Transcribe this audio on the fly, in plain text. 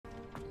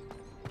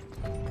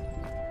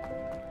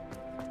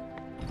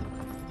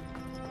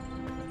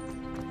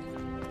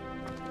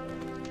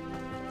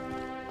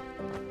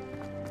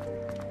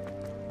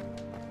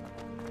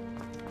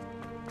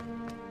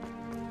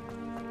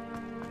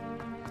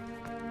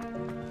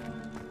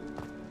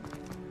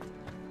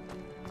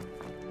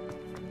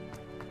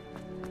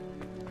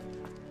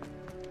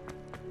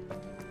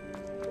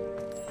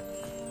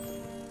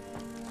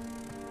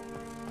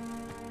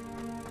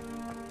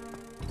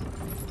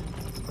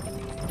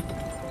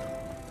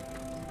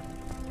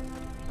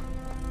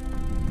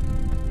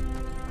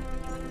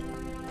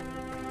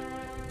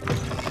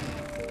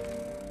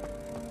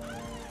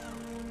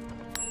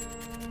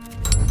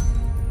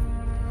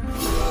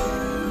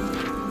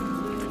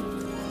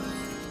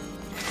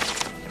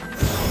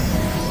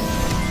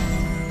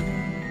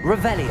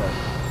Revelio.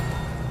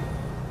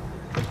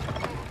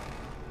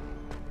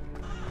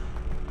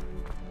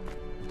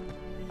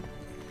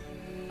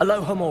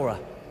 Alohomora.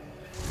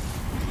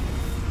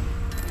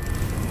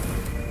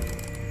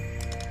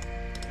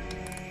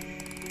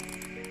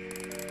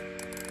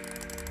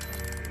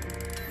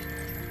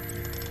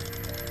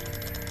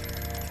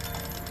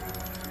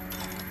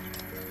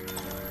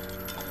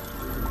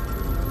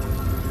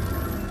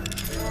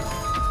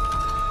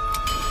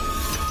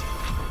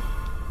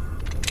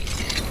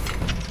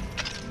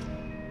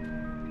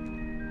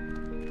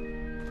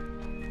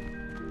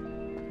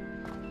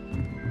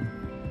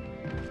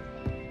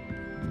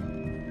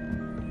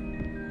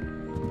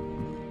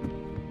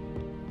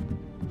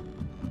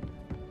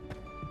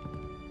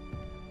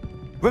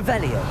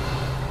 Revelio.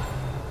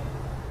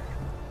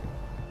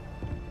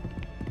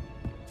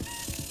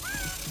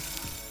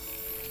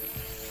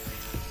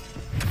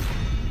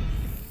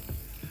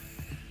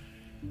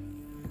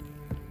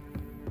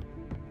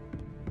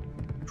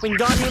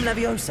 Wingardium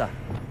Leviosa.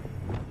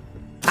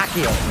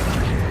 Accio.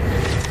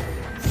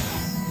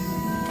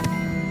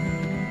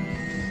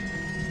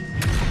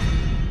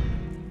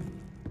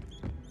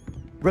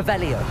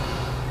 Revelio.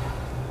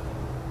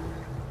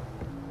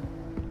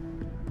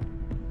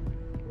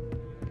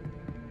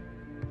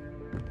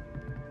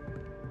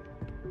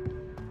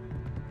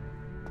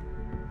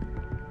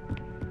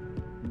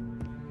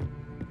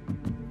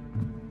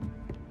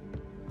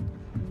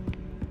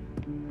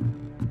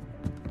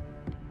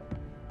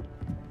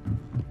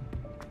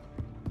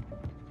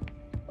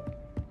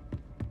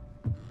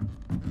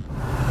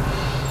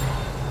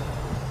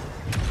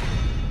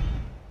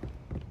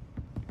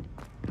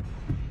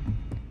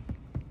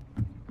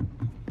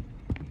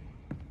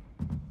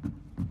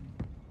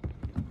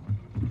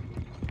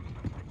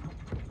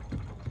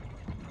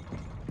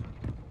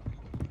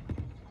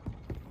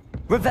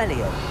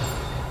 Revelio.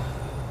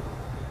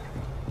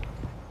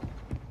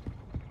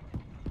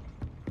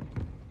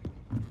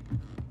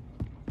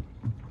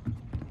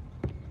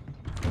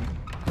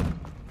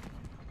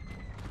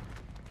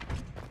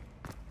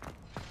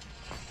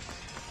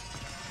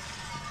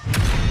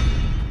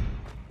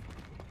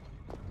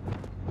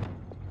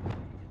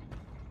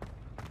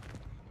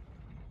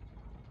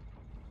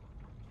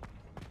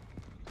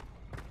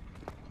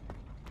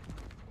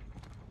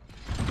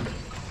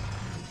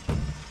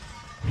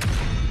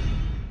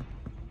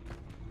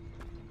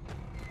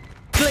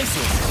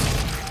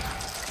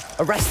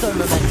 Arresto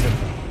momentum.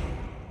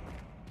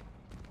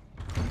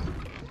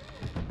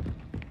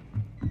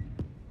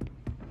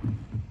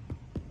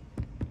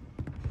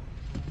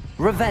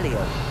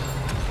 Revelio.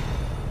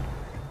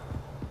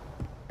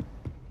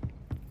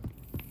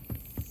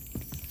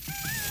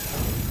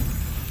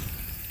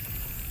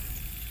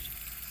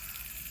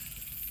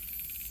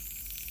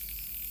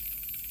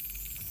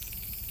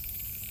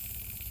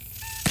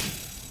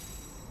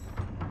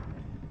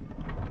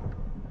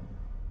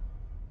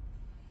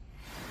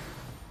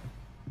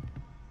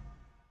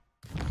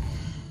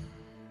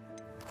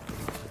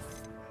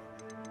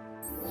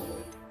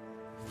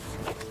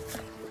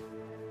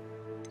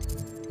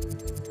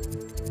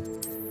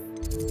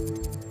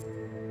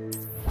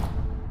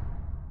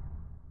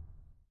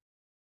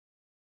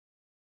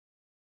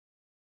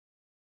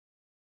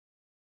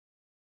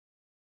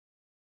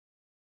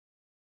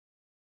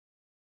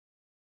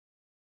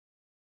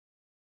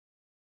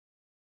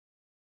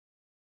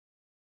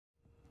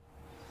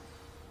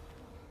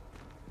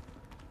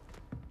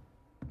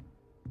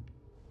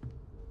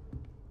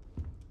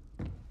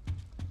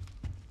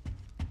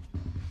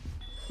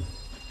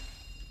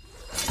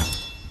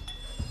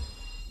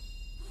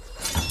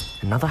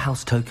 Another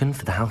house token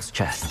for the house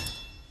chest.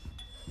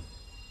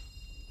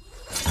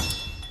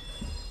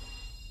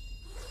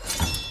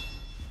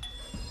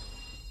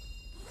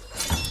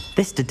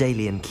 This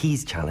Daedalian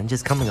Keys challenge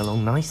is coming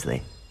along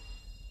nicely.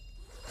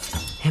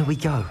 Here we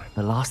go,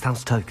 the last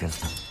house token.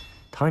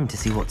 Time to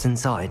see what's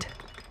inside.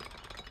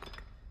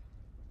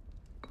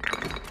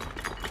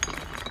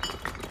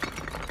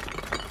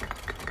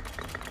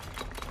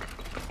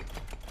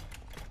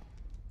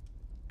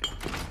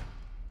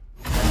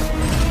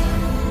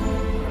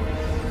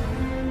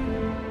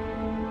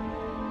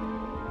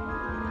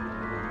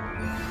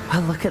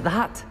 Well, look at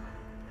that.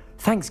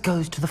 Thanks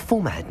goes to the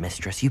former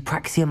headmistress,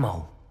 Eupraxia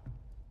Mole.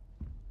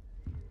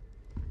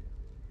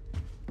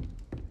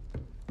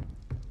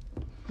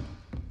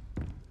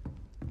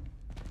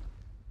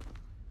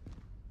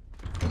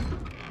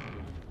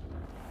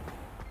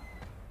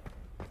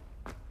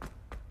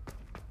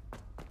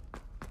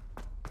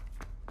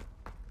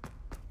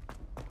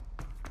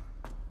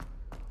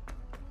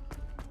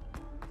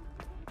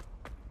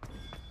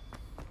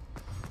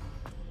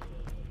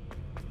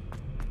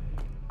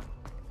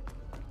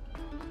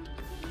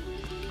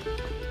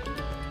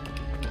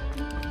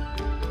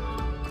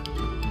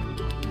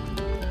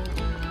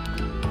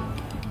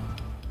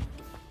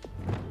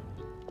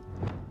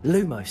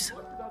 Lumos.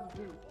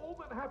 All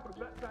that happened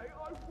that day,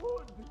 I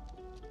would.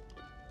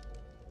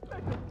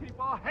 Let us keep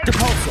our heads.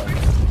 Depulso.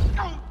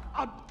 Oh,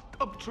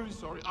 I'm truly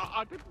sorry.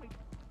 I didn't mean.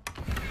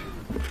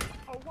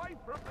 Away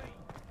from me.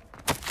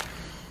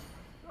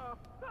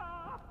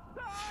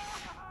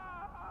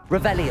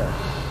 Revelio.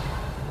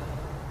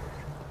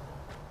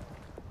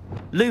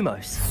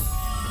 Lumos.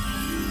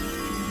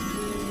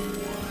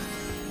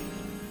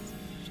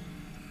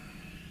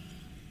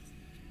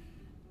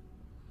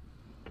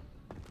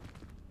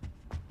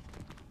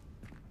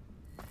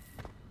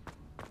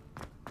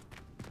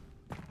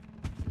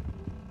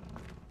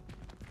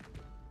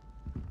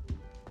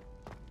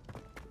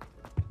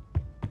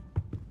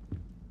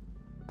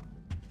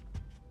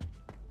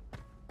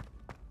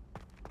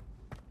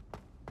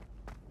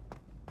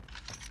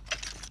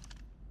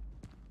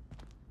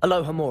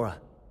 Aloha Mora.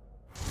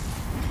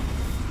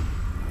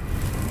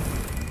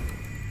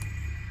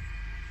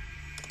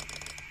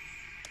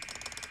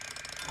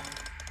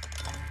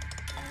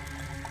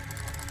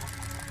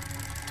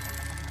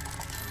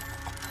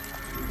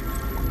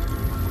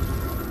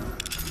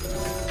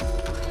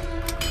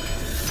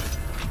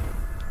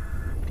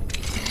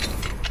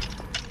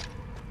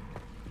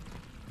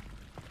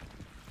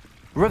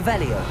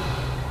 Revelio.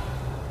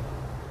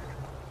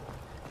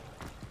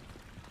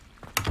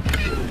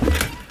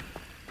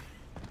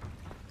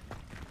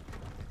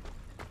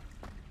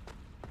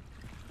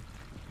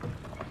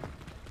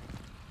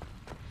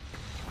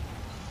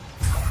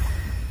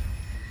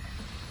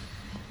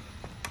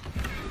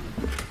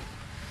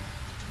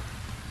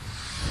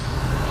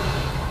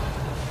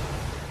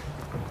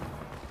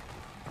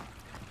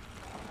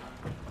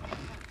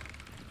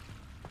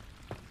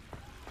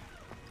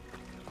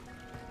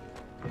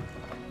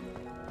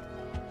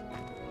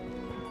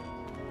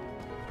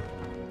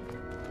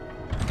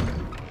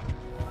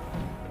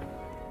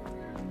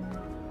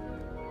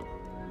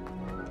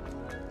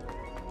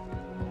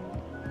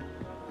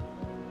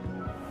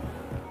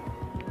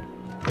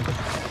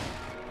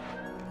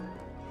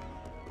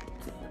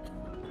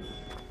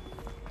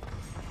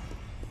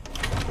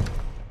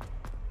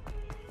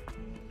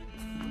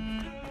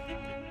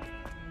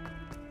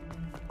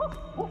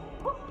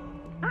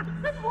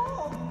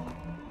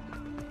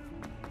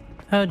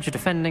 Heard you're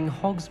defending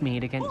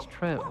Hogsmeade against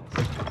trolls.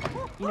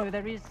 You know,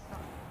 there is...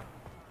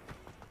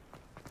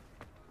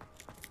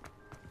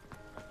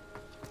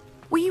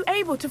 Were you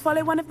able to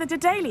follow one of the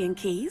Daedalian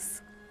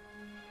keys?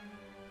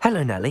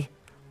 Hello, Nellie.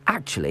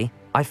 Actually,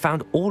 I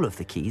found all of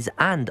the keys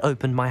and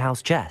opened my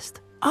house chest.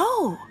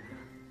 Oh,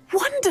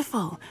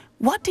 wonderful.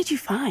 What did you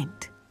find?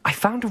 I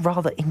found a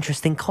rather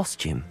interesting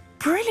costume.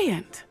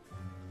 Brilliant.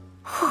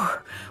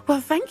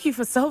 Well, thank you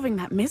for solving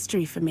that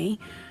mystery for me.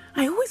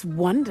 I always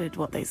wondered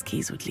what those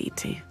keys would lead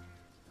to.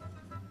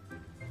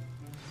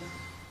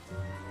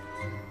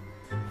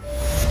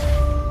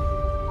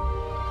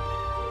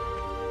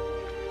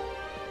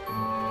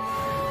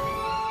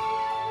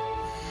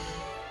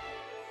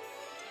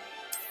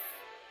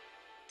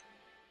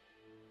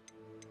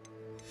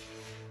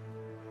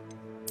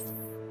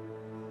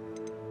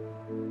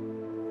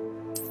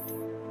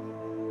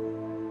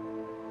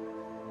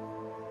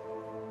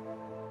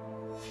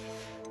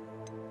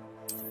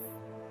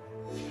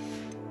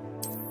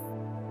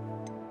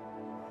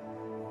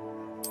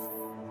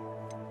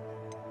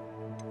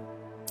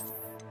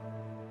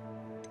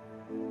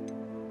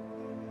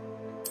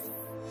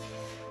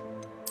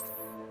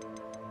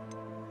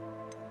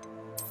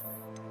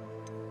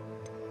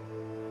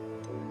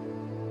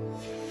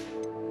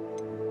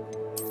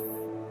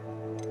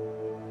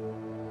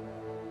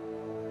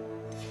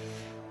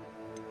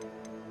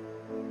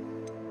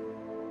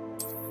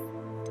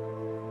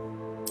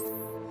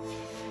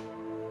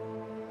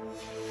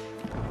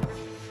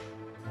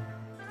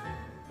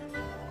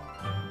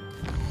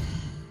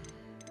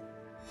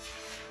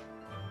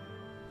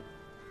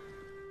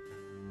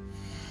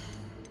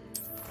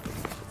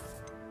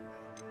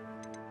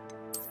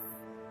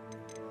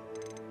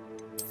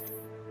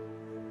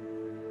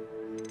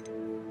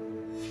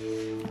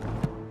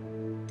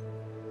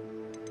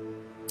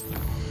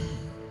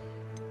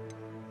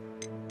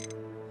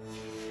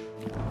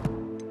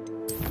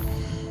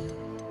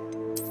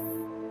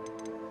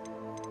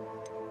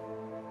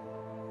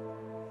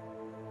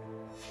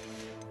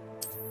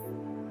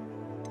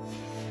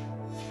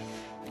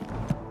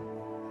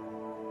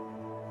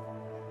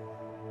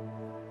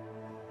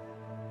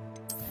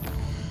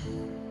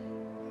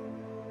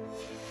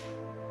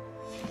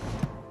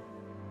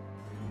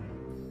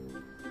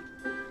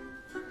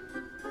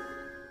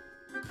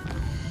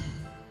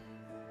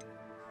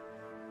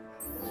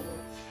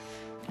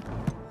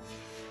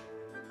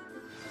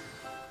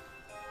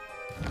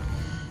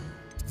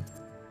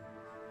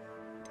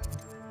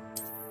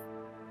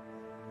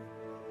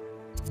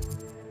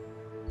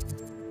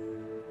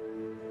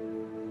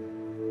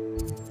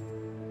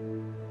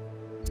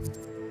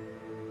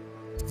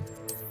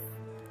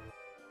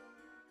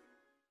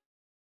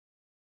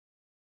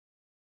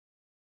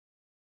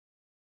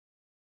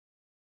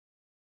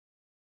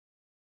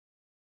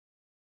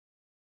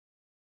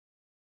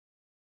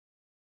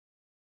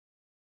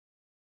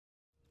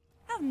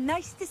 How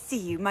nice to see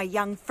you, my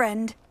young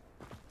friend.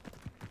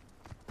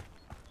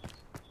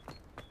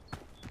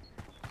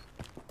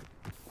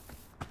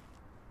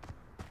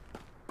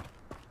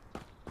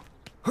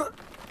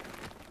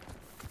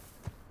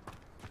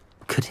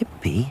 Could it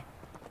be?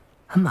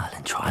 A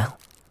Merlin trial?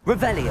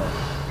 Revelio!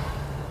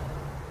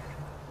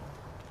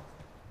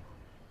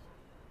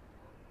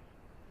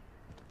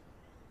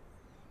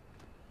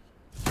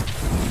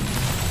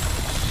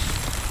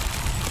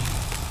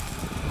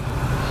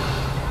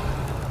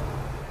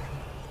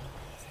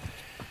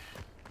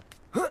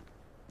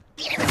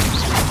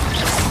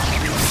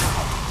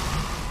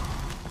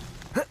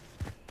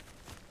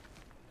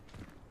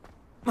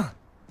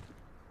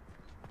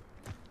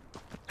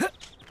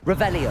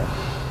 Revelio.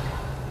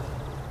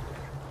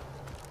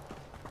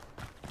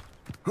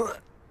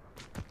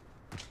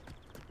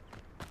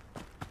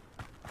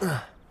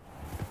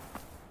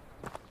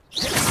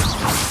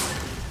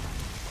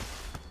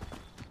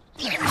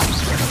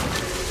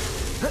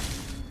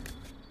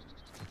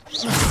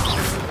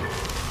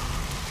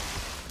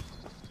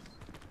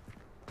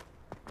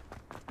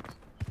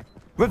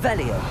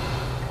 Revelio.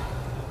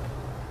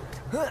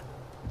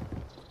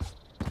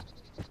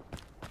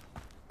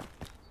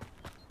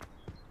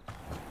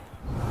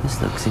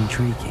 This looks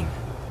intriguing.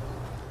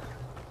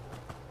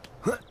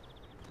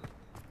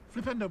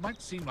 Flipendo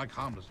might seem like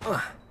harmless.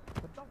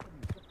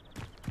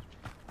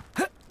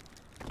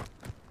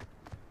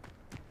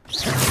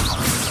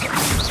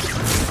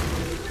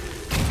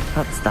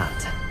 That's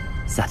that.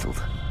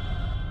 Settled.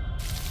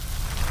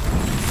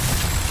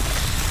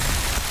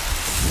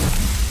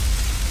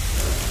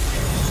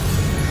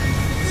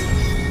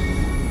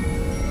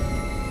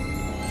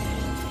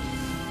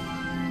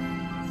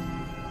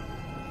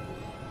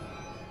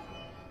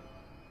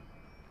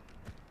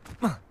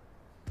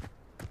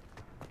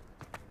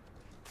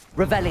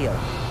 Revelio.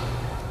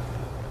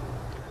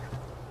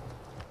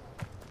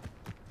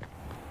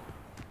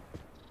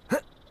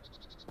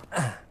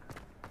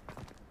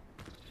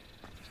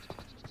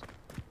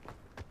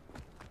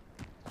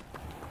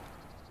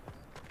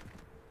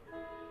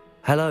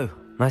 Hello,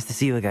 nice to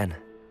see you again.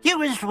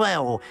 You as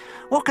well.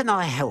 What can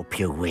I help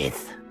you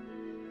with?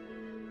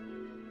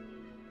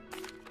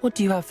 What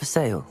do you have for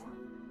sale?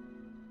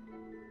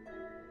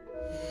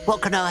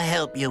 What can I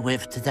help you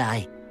with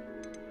today?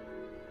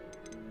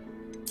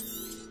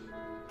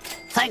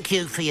 Thank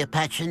you for your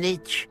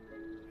patronage.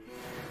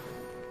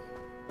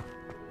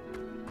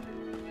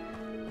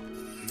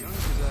 The young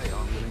today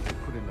aren't willing to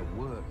put in the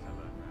work.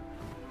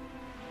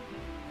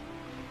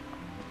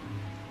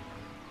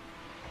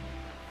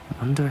 I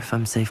wonder if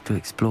I'm safe to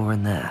explore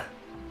in there.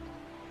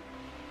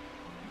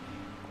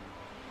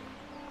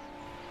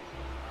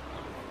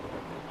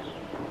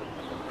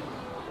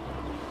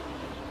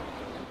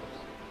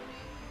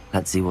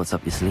 Let's see what's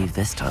up your sleeve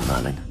this time,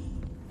 Merlin.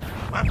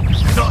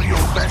 Not your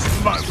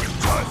best moment,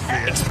 I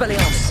fear.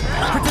 Expelliarmus!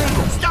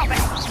 Protego! Stop it!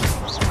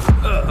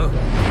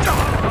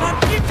 How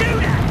did you do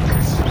that?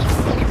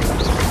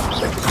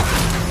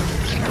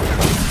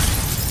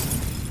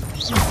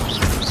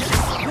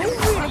 You're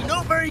really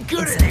not very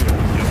good at it.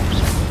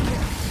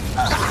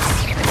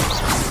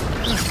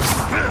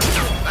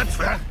 That's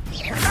fair.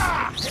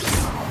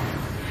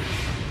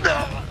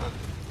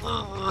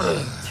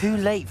 Too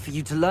late for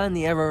you to learn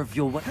the error of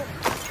your way.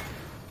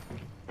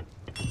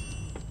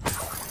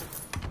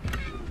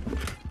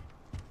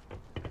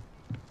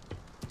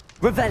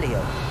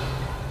 Revelio.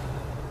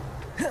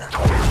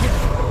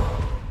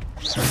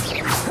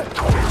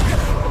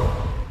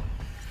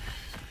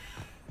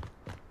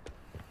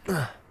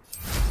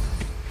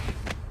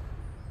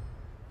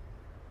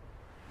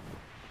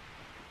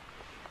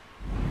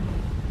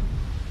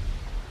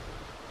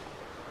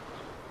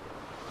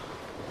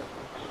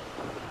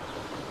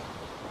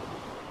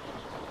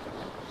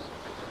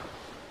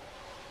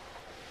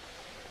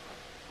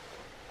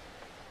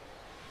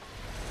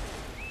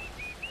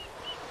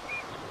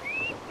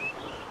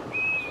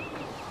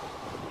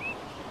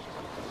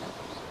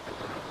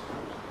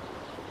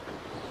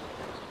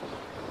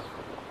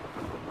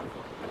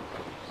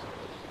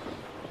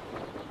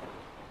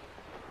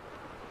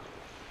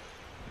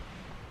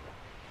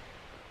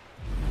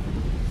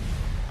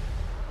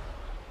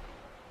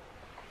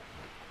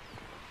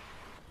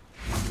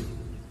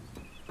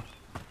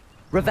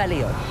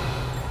 Revelio.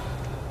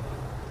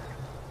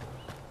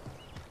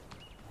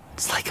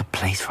 It's like a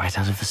place right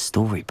out of a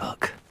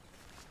storybook.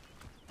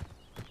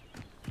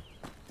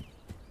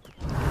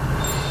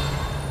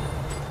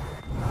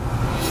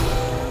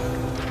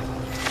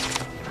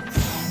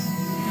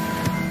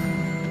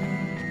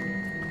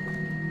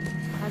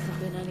 Hasn't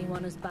been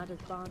anyone as bad as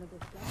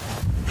Barnabas.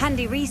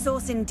 Handy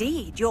resource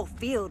indeed, your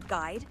field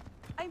guide.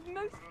 I'm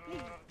most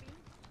pleased.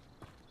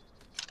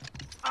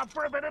 Up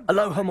for a bit of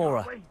Aloha,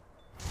 Mora.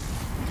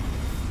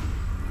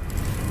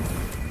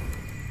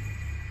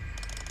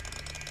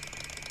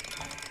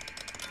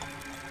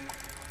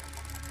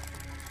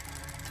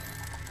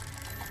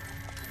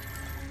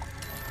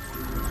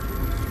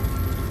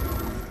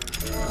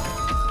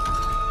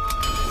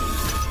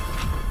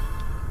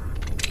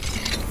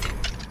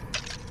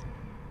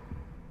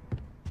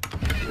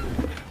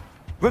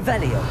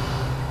 Revelio.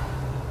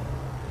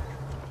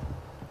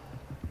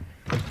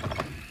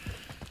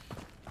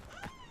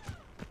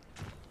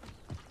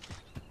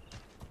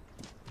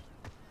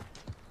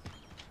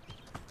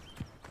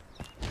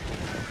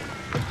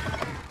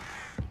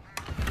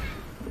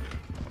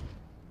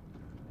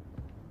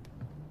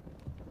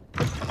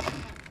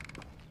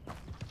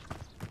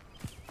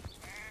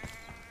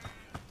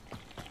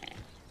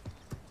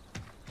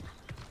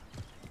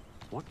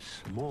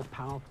 What's more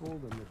powerful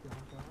than the dark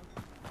arts?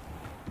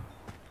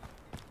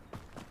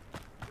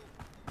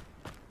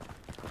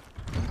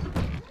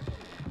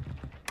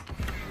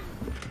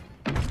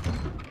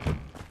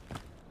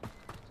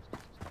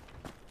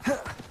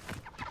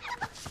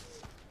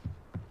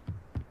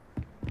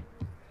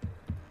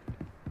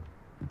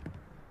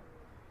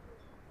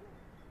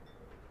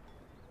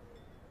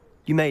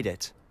 You made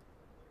it.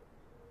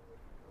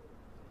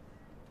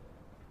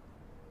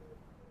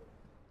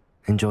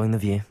 Enjoying the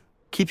view?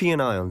 Keeping an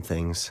eye on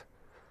things.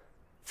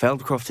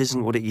 Feldcroft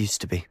isn't what it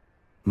used to be.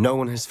 No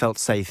one has felt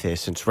safe here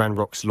since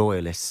Ranrock's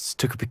loyalists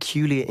took a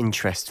peculiar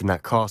interest in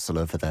that castle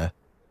over there.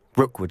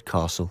 Rookwood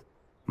Castle.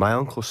 My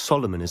uncle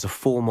Solomon is a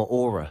former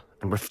Auror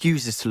and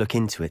refuses to look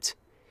into it,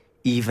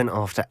 even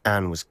after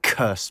Anne was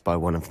cursed by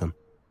one of them.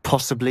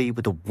 Possibly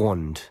with a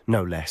wand,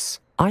 no less.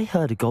 I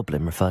heard a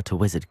goblin refer to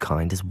wizard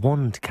kind as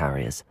wand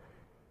carriers.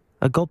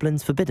 Are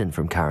goblins forbidden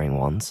from carrying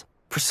wands?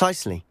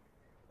 Precisely.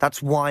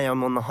 That's why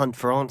I'm on the hunt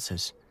for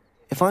answers.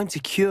 If I'm to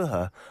cure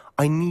her,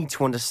 I need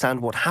to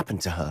understand what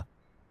happened to her.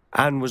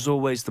 Anne was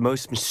always the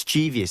most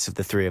mischievous of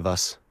the three of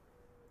us.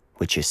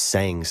 Which is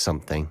saying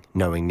something,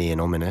 knowing me and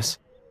ominous.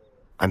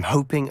 I'm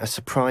hoping a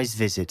surprise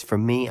visit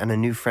from me and a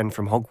new friend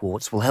from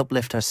Hogwarts will help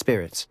lift her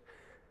spirits.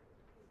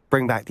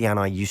 Bring back the Anne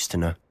I used to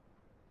know.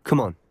 Come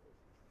on,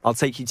 I'll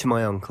take you to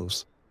my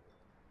uncle's.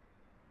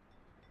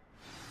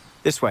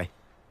 This way.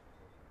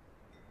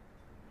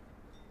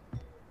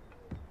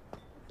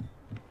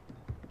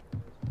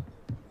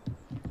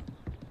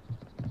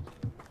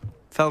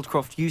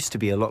 Feldcroft used to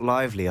be a lot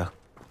livelier.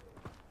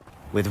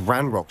 With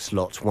Ranrock's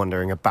lot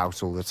wandering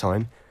about all the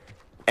time,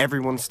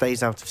 everyone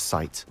stays out of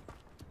sight.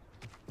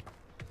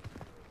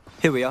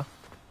 Here we are.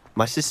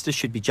 My sister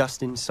should be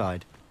just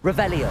inside.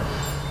 Revelio!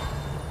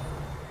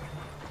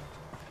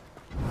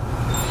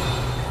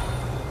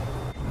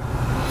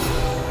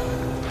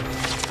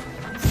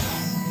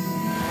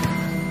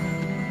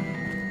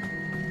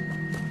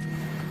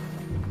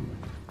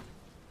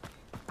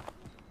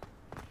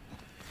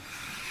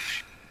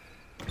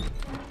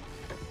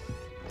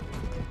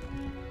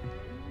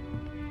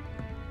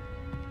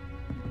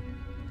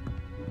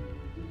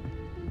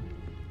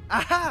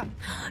 Aha!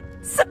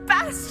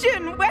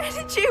 Sebastian, where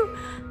did you...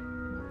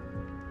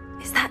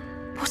 Is that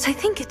what I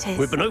think it is?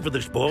 We've been over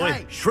this, boy.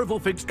 Hey.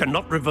 Shrivelfigs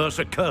cannot reverse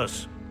a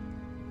curse.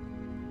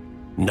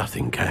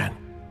 Nothing can.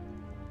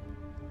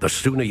 The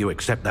sooner you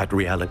accept that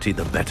reality,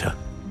 the better.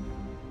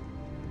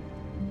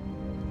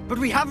 But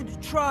we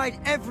haven't tried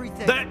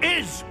everything. There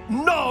is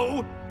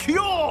no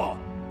cure!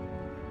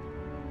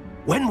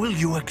 When will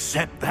you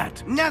accept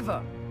that?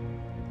 Never.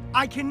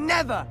 I can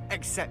never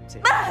accept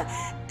it.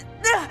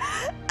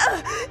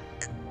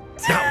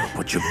 Now look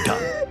what you've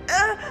done.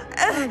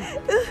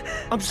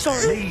 I'm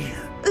sorry. Leave.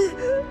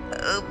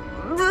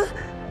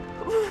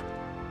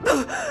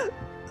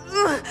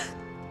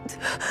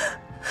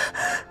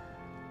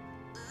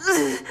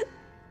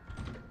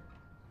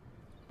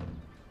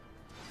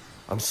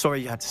 I'm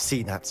sorry you had to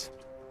see that.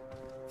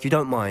 If you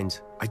don't mind,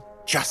 I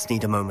just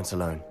need a moment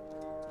alone.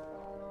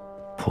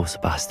 Poor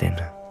Sebastian.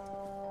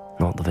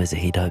 Not the visit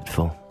he'd hoped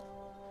for.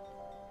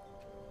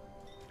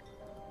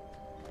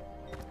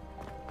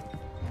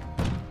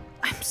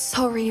 I'm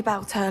sorry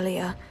about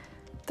earlier.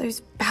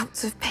 Those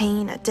bouts of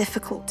pain are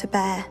difficult to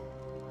bear.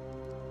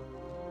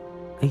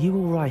 Are you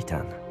all right,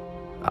 Anne?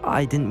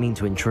 I didn't mean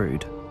to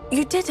intrude.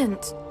 You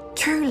didn't,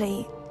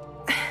 truly.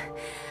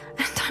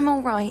 And I'm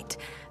all right.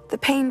 The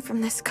pain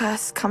from this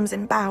curse comes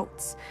in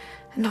bouts,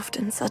 and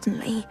often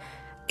suddenly.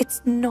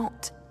 It's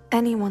not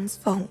anyone's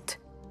fault.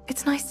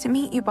 It's nice to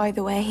meet you, by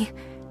the way.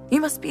 You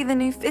must be the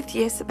new 5th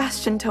year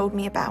Sebastian told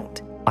me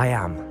about. I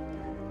am.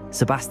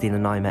 Sebastian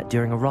and I met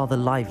during a rather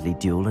lively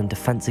duel in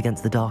Defense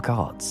Against the Dark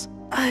Arts.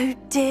 Oh,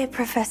 dear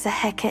Professor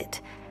Hecat.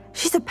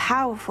 She's a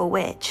powerful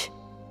witch.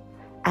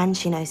 And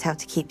she knows how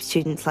to keep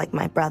students like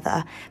my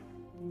brother,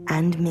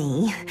 and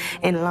me,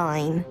 in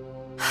line.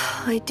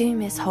 I do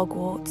miss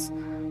Hogwarts,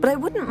 but I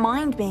wouldn't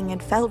mind being in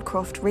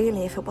Feldcroft,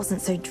 really, if it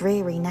wasn't so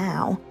dreary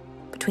now.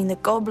 Between the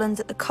goblins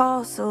at the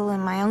castle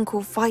and my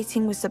uncle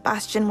fighting with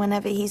Sebastian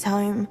whenever he's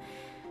home,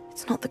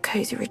 it's not the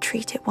cozy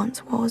retreat it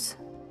once was.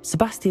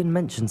 Sebastian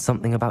mentioned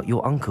something about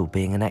your uncle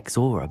being an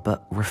ex-Auror,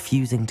 but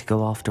refusing to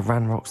go after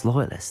Ranrock's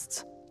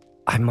loyalists.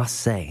 I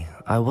must say,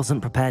 I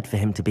wasn't prepared for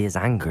him to be as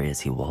angry as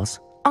he was.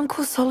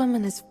 Uncle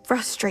Solomon is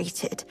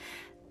frustrated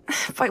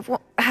by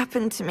what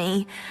happened to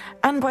me,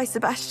 and by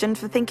Sebastian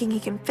for thinking he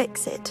can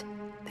fix it.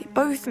 They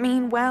both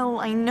mean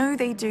well, I know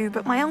they do,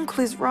 but my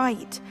uncle is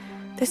right.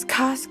 This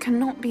curse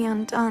cannot be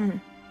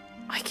undone.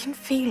 I can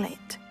feel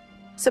it.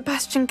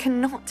 Sebastian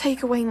cannot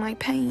take away my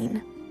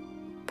pain.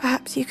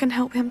 Perhaps you can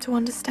help him to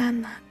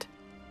understand that.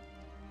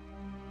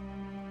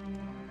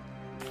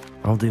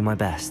 I'll do my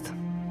best.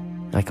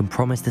 I can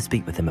promise to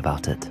speak with him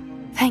about it.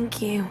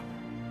 Thank you.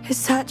 His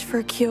search for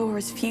a cure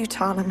is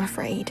futile, I'm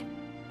afraid.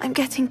 I'm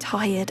getting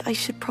tired. I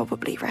should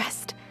probably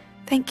rest.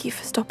 Thank you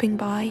for stopping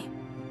by.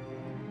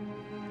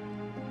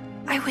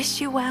 I wish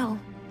you well.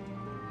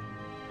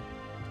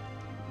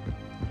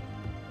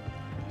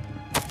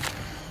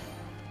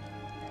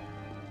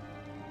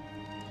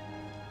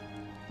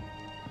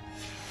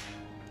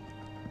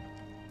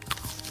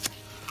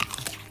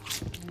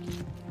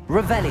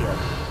 Revelio.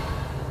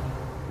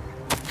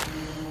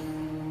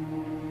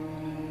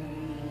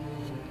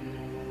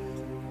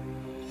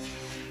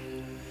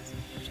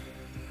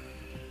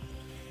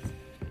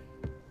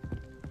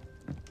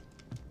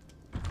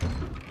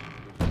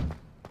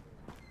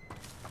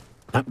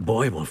 That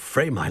boy will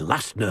fray my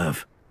last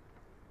nerve.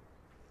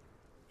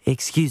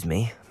 Excuse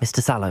me,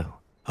 Mr. Sallow.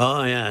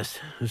 Oh, yes,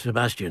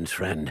 Sebastian's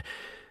friend.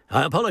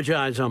 I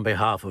apologize on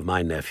behalf of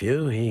my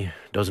nephew. He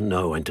doesn't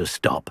know when to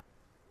stop.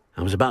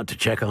 I was about to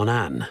check on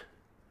Anne.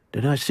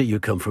 Did I see you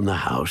come from the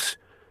house?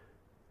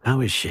 How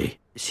is she?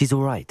 She's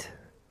all right.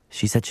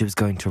 She said she was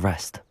going to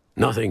rest.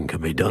 Nothing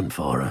can be done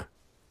for her.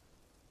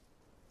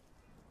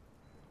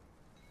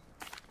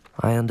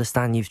 I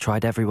understand you've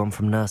tried everyone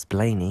from Nurse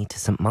Blaney to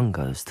St.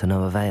 Mungo's to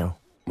no avail.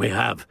 We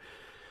have.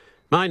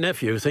 My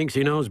nephew thinks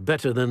he knows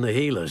better than the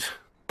healers.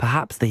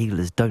 Perhaps the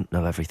healers don't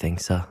know everything,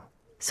 sir.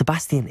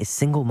 Sebastian is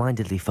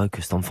single-mindedly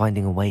focused on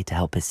finding a way to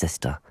help his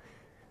sister.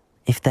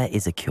 If there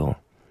is a cure,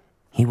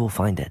 he will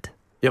find it.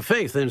 Your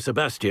faith in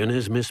Sebastian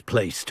is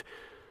misplaced.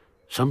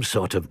 Some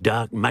sort of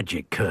dark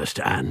magic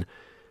cursed Anne,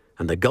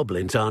 and the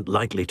goblins aren't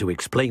likely to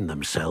explain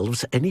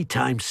themselves any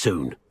time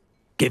soon.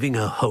 Giving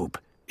her hope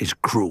is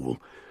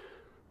cruel.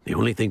 The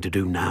only thing to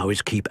do now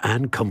is keep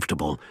Anne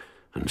comfortable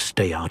and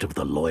stay out of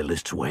the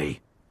Loyalists'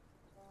 way.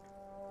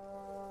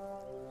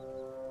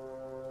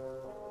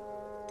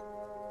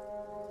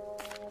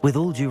 With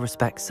all due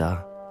respect,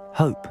 sir,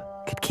 hope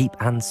could keep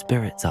Anne's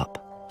spirits up.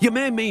 You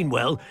may mean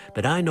well,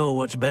 but I know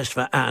what's best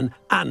for Anne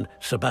and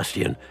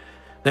Sebastian.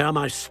 They are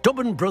my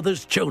stubborn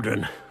brother's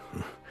children.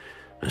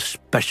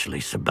 Especially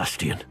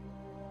Sebastian.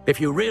 If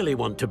you really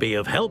want to be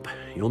of help,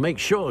 you'll make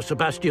sure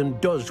Sebastian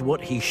does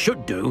what he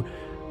should do,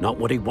 not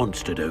what he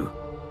wants to do.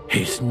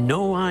 He's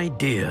no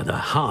idea the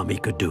harm he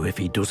could do if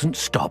he doesn't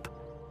stop.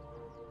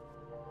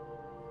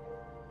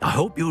 I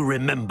hope you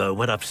remember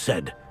what I've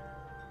said.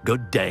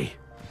 Good day.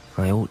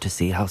 I ought to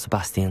see how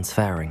Sebastian's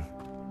faring.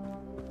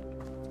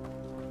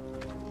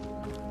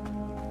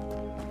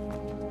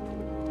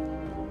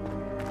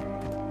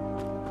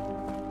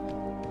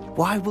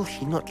 Why will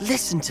he not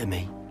listen to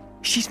me?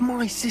 She's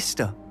my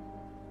sister.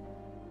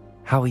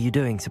 How are you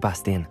doing,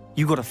 Sebastian?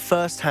 You got a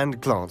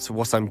first-hand glance at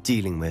what I'm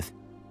dealing with.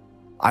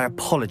 I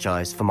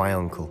apologize for my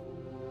uncle.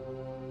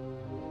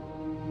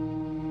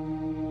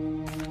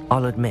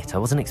 I'll admit, I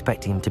wasn't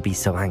expecting him to be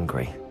so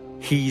angry.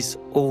 He's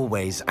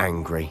always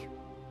angry.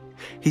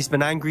 He's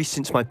been angry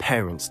since my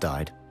parents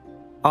died.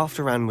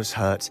 After Anne was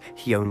hurt,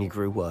 he only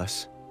grew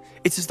worse.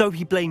 It's as though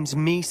he blames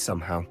me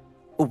somehow,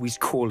 always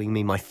calling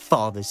me my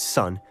father's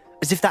son,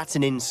 as if that's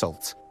an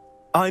insult.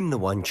 I'm the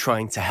one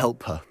trying to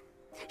help her.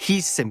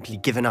 He's simply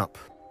given up.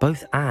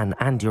 Both Anne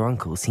and your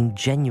uncle seem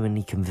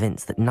genuinely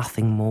convinced that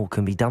nothing more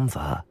can be done for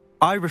her.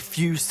 I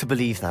refuse to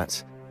believe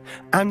that.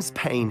 Anne's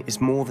pain is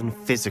more than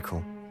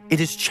physical. It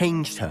has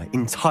changed her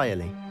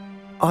entirely.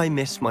 I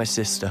miss my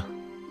sister.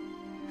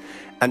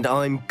 And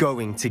I'm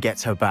going to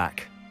get her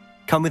back.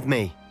 Come with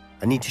me.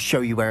 I need to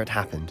show you where it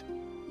happened.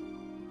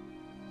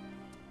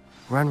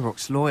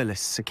 Ranrock's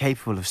loyalists are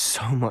capable of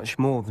so much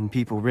more than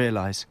people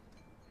realize.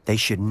 They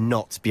should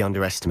not be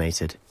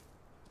underestimated.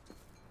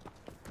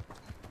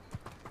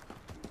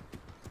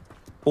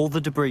 All the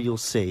debris you'll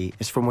see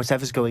is from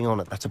whatever's going on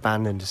at that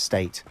abandoned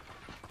estate.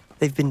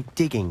 They've been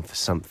digging for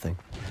something.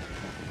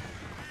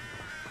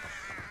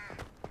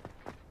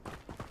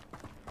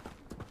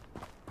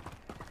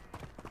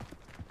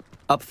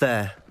 Up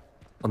there,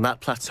 on that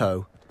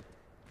plateau,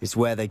 is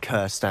where they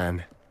cursed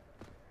Anne.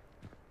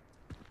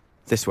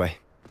 This way.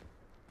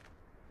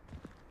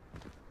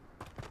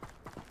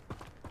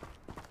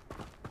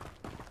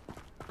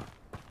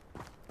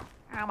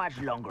 How much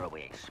longer are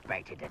we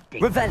expected to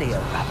dig Revelio.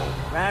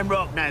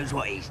 Ranrock knows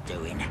what he's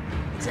doing.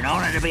 It's an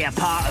honor to be a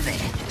part of it.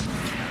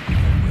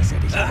 The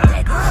wizard is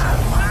dead.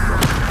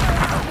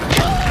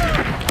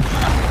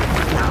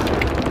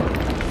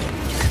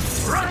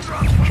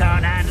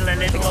 Can't handle a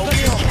little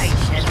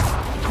altercation.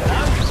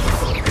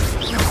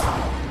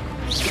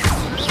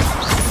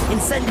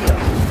 Incendio.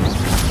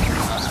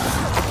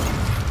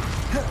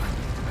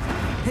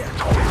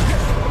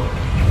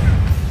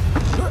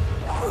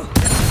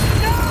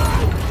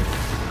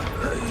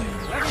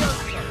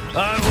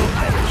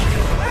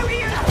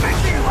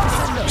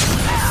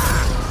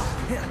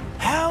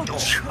 How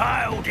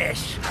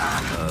childish!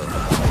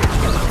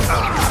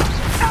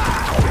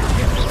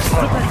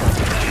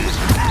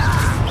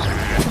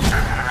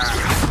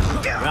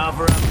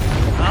 Rather,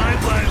 I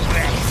won't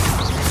rest.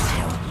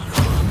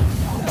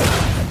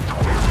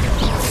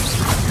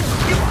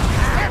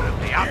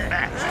 Terribly up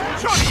there.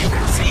 Surely you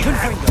can see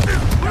that.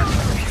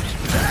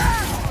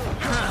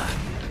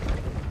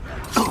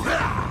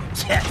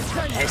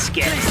 Let's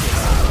get it.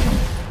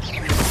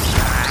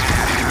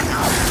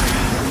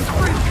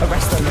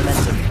 Arrest the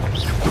momentum.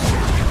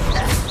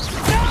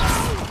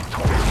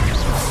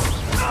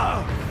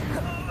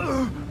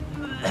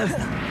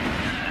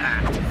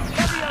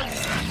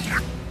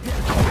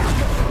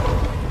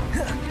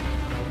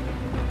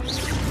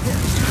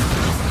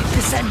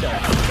 Descendo.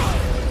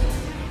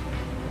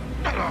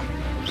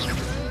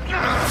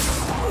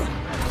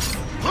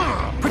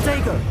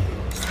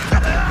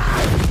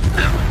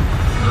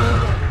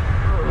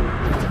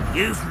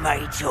 You've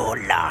made your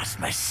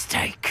last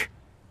mistake.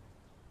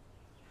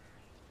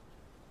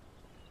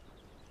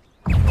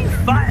 You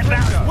fight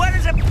about as well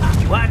as a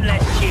pup. One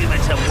less human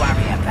to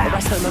worry about.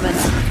 Arrest the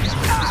momentum.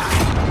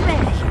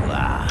 There you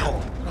are.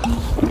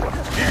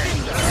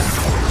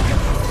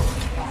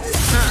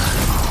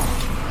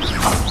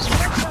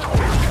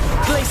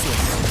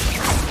 Glacius.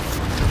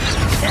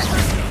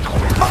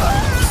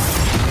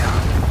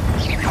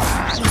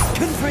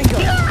 Confringo.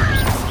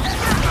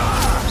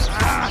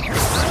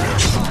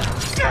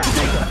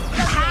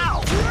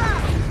 How?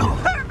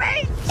 Hurt me!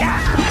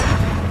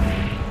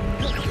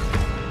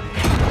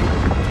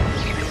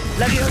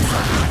 Leviosa.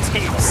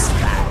 Tips.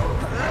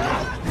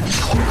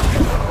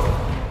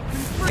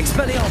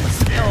 Expelliarmus.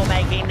 You're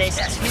making this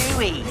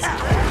too easy.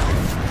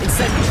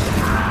 Incendio.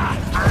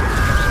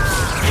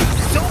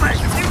 It's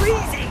almost too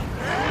easy.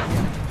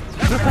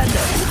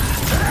 Rependo.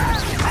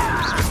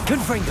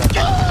 Confringo.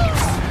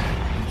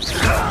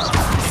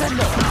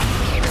 Sendo.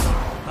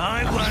 I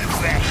won't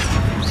rest.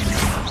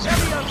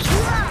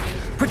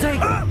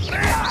 Protego.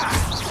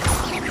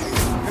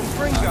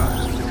 Confringo.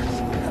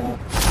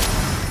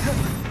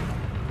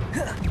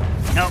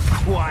 Not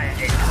quiet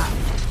enough.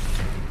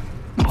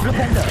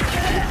 Rependo.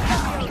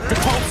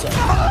 Depulso.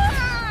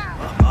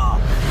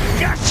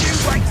 Just you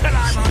wait till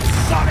I'm on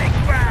solid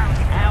ground.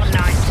 How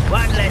nice.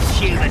 One less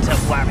human to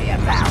worry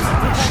about.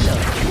 Rependo.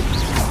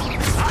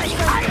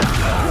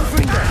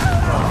 Confringo.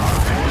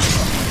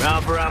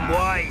 Rather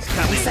unwise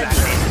coming back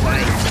this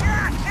way.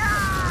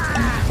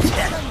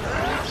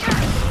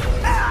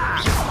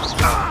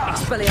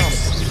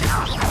 Expelliarmus.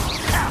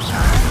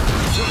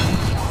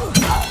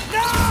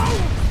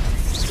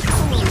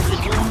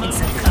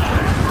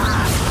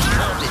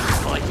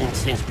 Fighting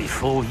since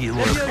before you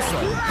were...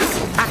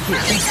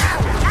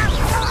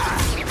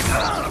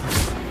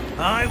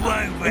 I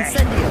won't rest.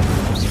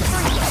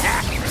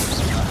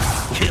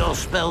 Your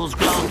spells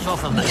glance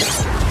off of me.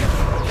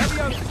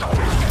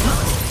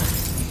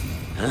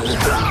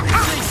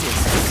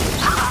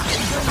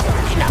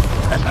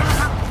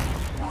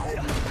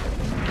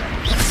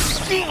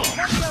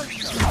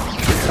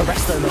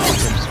 Arresto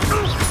momentum.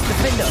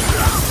 Defendo.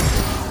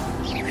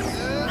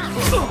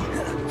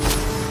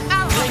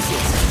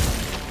 Glacius.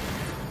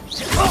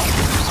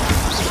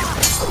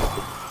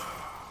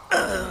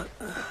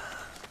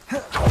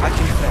 I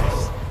confess,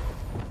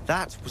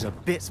 that was a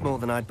bit more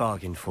than I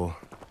bargained for.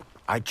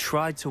 I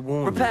tried to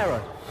warn you.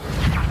 Reparo.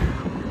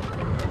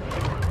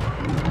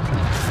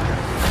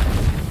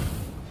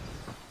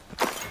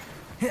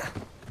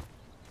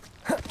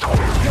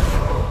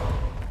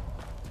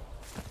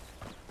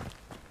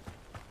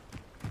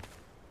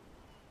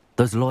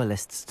 Those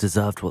loyalists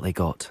deserved what they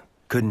got.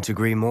 Couldn't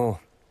agree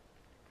more.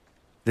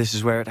 This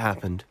is where it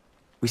happened.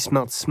 We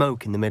smelled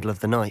smoke in the middle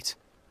of the night.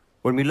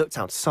 When we looked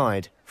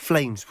outside,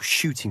 flames were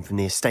shooting from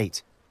the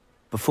estate.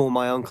 Before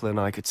my uncle and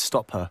I could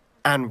stop her,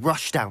 Anne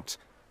rushed out,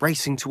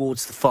 racing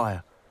towards the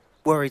fire,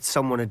 worried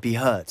someone had been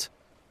hurt.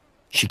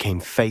 She came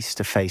face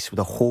to face with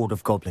a horde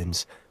of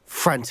goblins,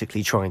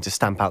 frantically trying to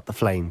stamp out the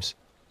flames.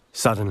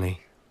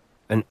 Suddenly,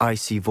 an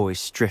icy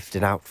voice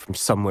drifted out from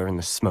somewhere in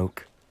the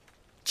smoke.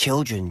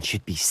 Children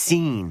should be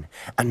seen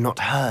and not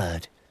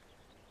heard.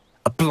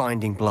 A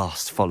blinding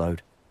blast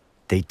followed.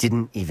 They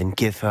didn't even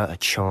give her a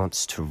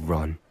chance to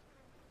run.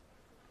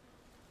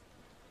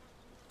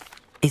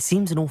 It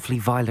seems an awfully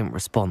violent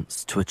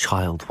response to a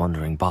child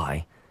wandering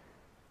by.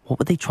 What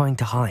were they trying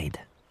to hide?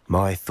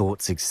 My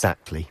thoughts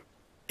exactly.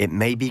 It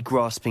may be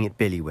grasping at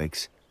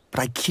Billywigs, but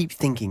I keep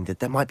thinking that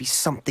there might be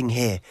something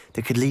here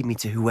that could lead me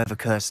to whoever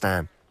cursed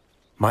Anne.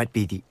 Might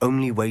be the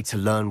only way to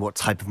learn what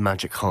type of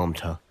magic harmed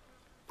her,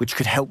 which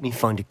could help me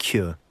find a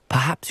cure.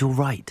 Perhaps you're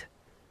right.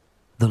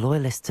 The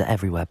loyalists are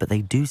everywhere, but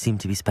they do seem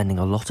to be spending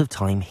a lot of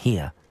time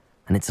here,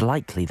 and it's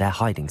likely they're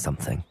hiding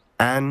something.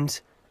 And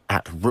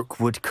at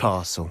Rookwood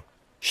Castle.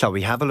 Shall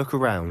we have a look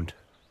around?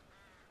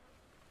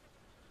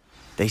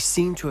 They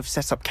seem to have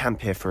set up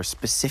camp here for a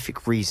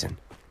specific reason.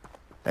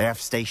 They have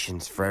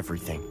stations for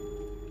everything.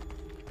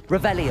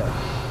 Revelio.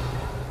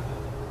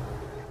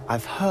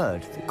 I've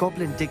heard that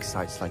goblin dig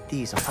sites like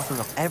these are popping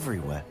up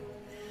everywhere.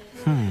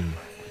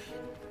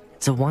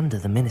 It's a wonder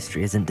the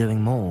Ministry isn't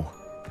doing more.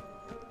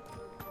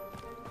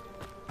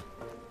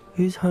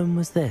 Whose home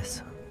was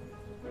this?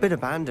 Been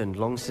abandoned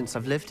long since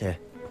I've lived here.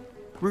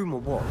 Rumour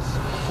was, a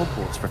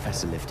Hogwarts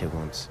professor lived here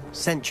once,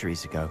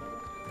 centuries ago.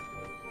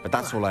 But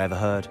that's all I ever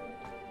heard.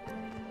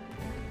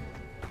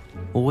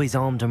 Always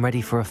armed and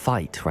ready for a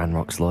fight,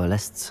 Ranrock's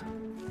loyalists.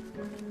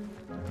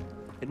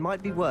 It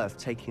might be worth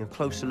taking a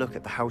closer look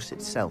at the house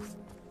itself.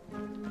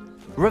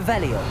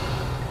 Revelio.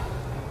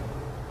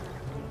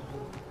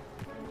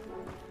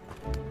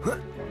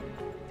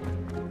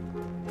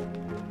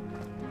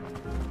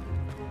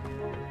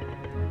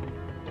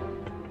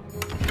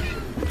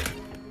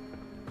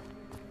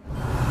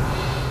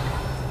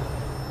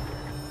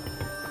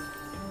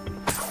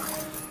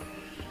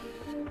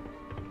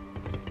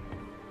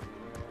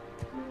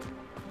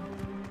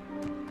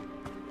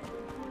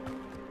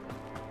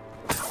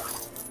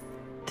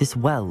 This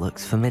well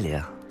looks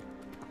familiar.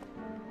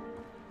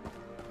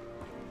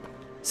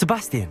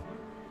 Sebastian!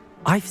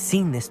 I've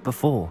seen this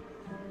before.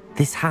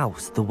 This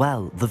house, the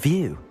well, the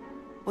view.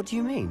 What do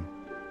you mean?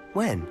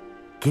 When?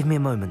 Give me a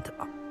moment.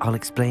 I'll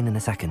explain in a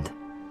second.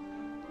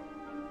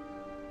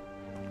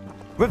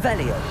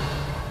 Revelio!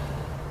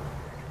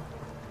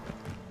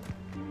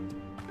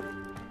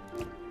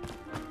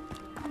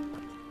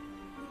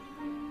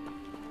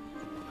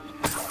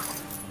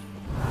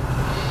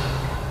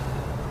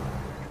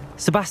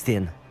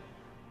 Sebastian,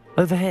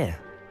 over here.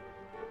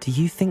 Do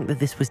you think that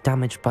this was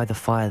damaged by the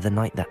fire the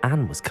night that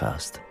Anne was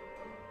cursed?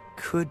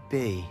 Could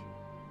be.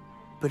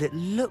 But it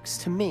looks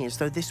to me as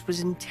though this was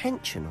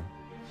intentional.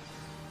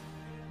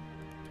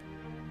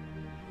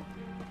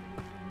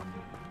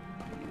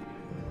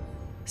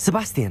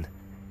 Sebastian,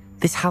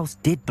 this house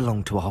did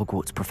belong to a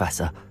Hogwarts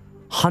professor,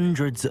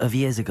 hundreds of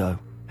years ago.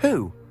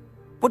 Who?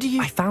 What do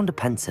you— I found a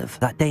pensive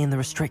that day in the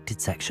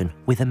restricted section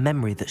with a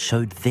memory that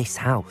showed this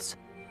house.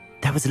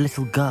 There was a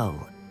little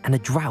girl and a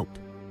drought.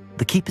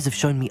 The keepers have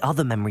shown me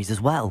other memories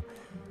as well.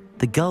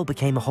 The girl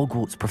became a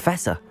Hogwarts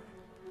professor.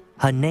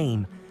 Her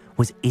name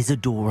was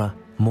Isadora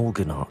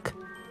Morganach.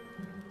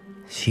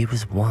 She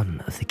was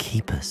one of the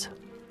keepers.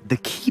 The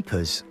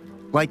keepers?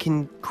 Like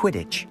in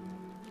Quidditch?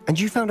 And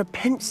you found a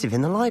pensive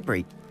in the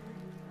library?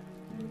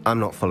 I'm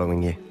not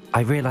following you.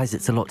 I realize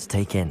it's a lot to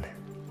take in.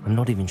 I'm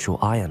not even sure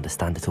I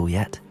understand it all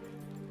yet.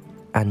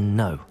 And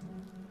no,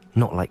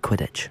 not like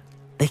Quidditch.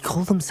 They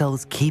call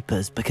themselves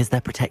keepers because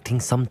they're protecting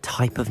some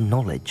type of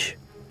knowledge.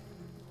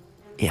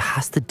 It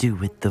has to do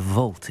with the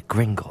vault at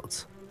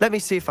Gringotts. Let me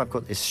see if I've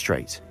got this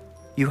straight.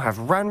 You have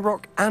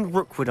Ranrock and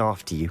Rookwood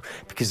after you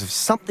because of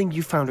something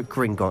you found at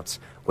Gringotts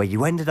where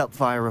you ended up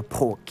via a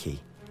port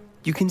key.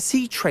 You can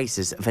see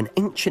traces of an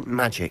ancient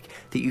magic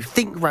that you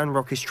think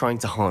Ranrock is trying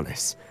to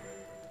harness.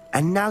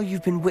 And now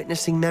you've been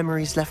witnessing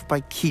memories left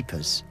by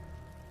keepers.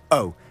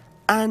 Oh,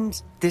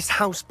 and this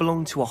house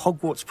belonged to a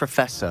Hogwarts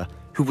professor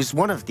who was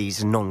one of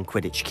these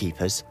non-Quidditch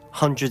keepers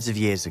hundreds of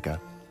years ago.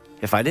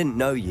 If I didn't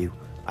know you,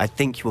 I'd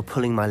think you were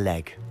pulling my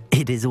leg.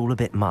 It is all a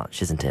bit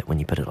much, isn't it, when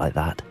you put it like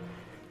that?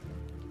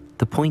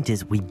 The point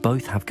is, we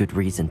both have good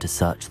reason to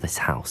search this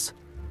house.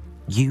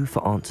 You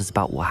for answers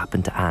about what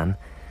happened to Anne,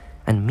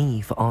 and me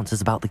for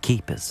answers about the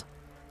keepers.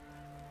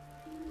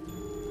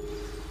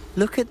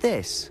 Look at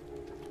this.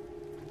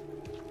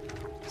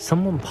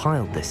 Someone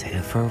piled this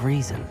here for a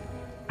reason.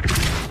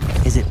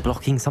 Is it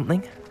blocking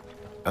something?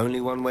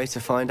 Only one way to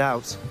find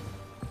out.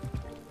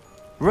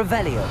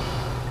 Revelio.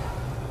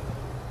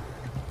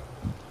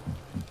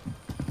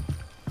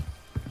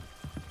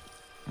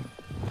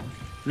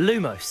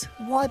 Lumos.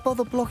 Why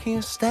bother blocking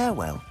a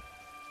stairwell?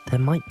 There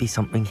might be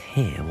something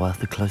here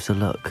worth a closer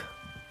look.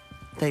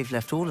 They've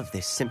left all of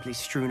this simply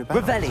strewn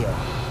about. Revelio.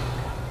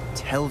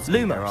 Tells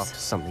me they're after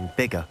something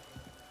bigger.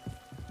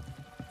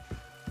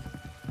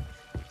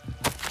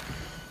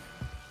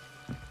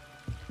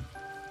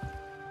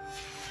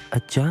 A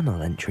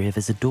journal entry of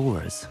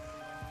Isadora's.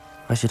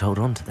 I should hold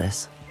on to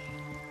this.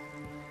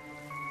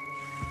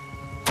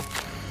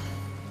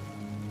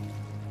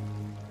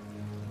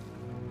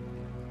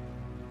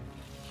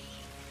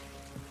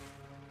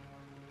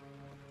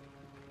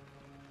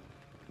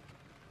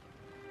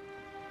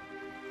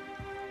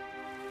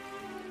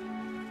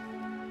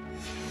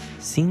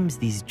 Seems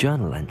these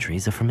journal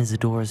entries are from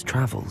Isadora's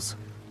travels.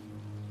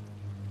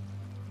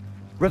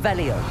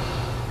 Revelio.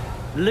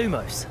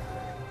 Lumos.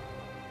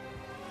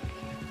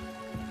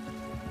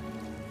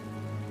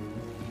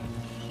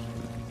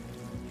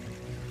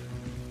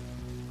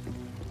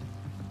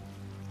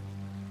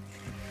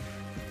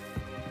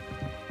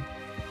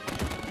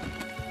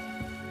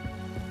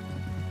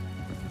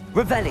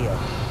 Revelio.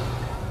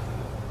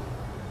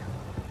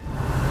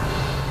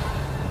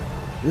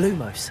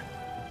 Lumos.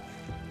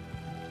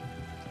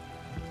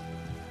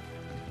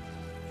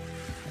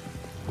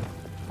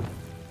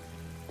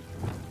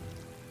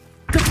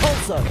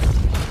 Compulso.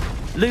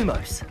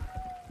 Lumos.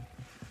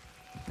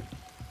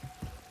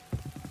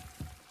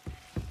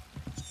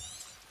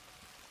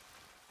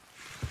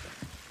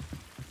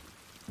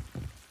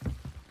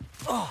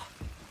 Oh.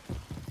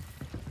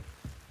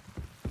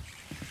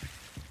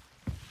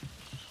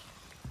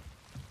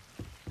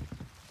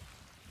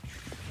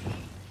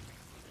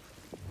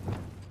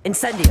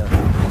 Incendio.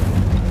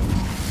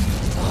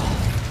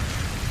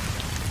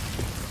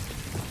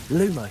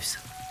 Lumos.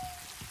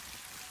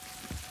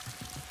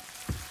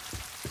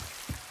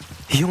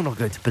 You're not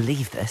going to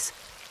believe this.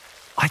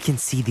 I can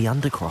see the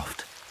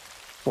Undercroft.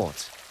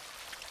 What?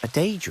 A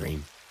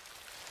daydream?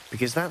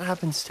 Because that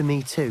happens to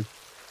me too.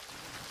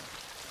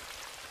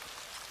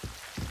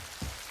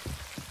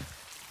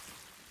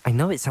 I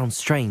know it sounds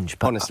strange,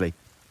 but... Honestly,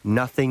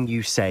 nothing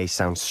you say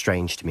sounds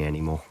strange to me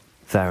anymore.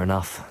 Fair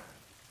enough.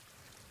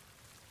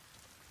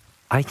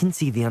 I can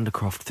see the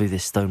Undercroft through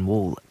this stone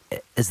wall,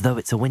 as though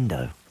it's a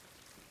window.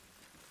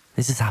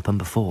 This has happened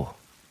before.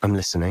 I'm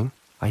listening.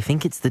 I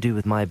think it's to do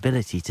with my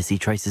ability to see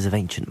traces of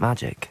ancient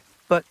magic.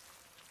 But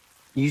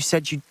you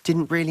said you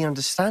didn't really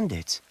understand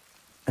it,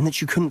 and that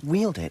you couldn't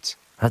wield it.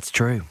 That's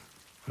true,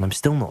 and I'm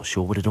still not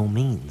sure what it all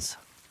means.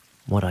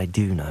 What I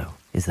do know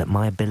is that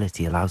my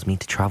ability allows me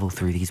to travel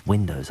through these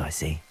windows I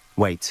see.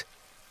 Wait.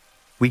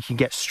 We can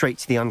get straight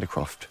to the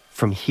Undercroft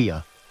from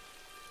here.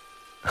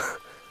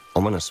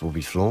 Ominous will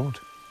be flawed.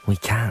 We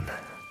can.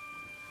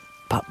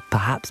 But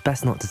perhaps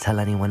best not to tell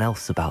anyone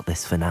else about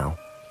this for now.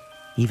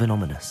 Even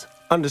Ominous.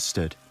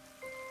 Understood.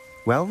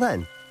 Well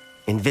then,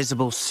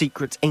 invisible,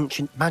 secret,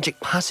 ancient magic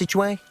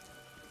passageway?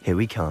 Here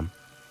we come.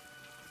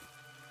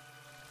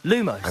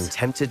 Lumos. I'm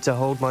tempted to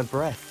hold my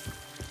breath.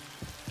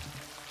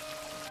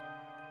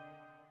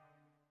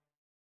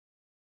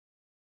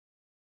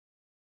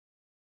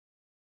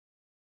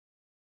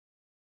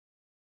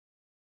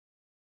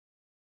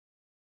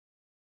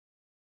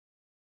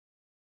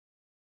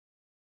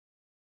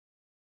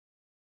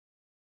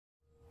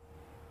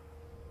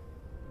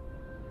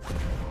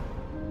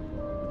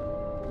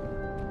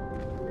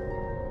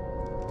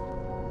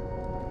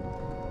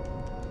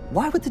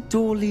 Why would the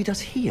door lead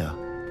us here?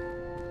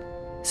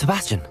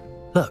 Sebastian,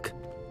 look.